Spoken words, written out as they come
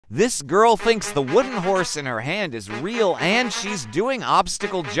This girl thinks the wooden horse in her hand is real and she's doing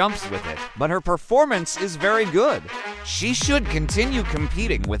obstacle jumps with it, but her performance is very good. She should continue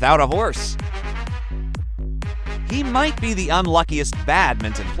competing without a horse. He might be the unluckiest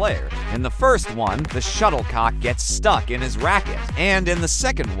badminton player. In the first one, the shuttlecock gets stuck in his racket, and in the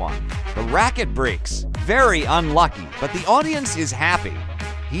second one, the racket breaks. Very unlucky, but the audience is happy.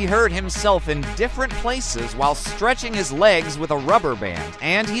 He hurt himself in different places while stretching his legs with a rubber band,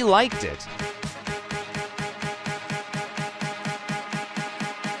 and he liked it.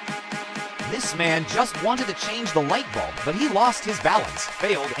 This man just wanted to change the light bulb, but he lost his balance,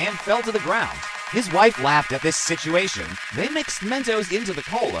 failed, and fell to the ground. His wife laughed at this situation. They mixed Mentos into the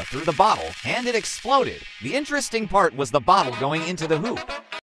cola through the bottle, and it exploded. The interesting part was the bottle going into the hoop.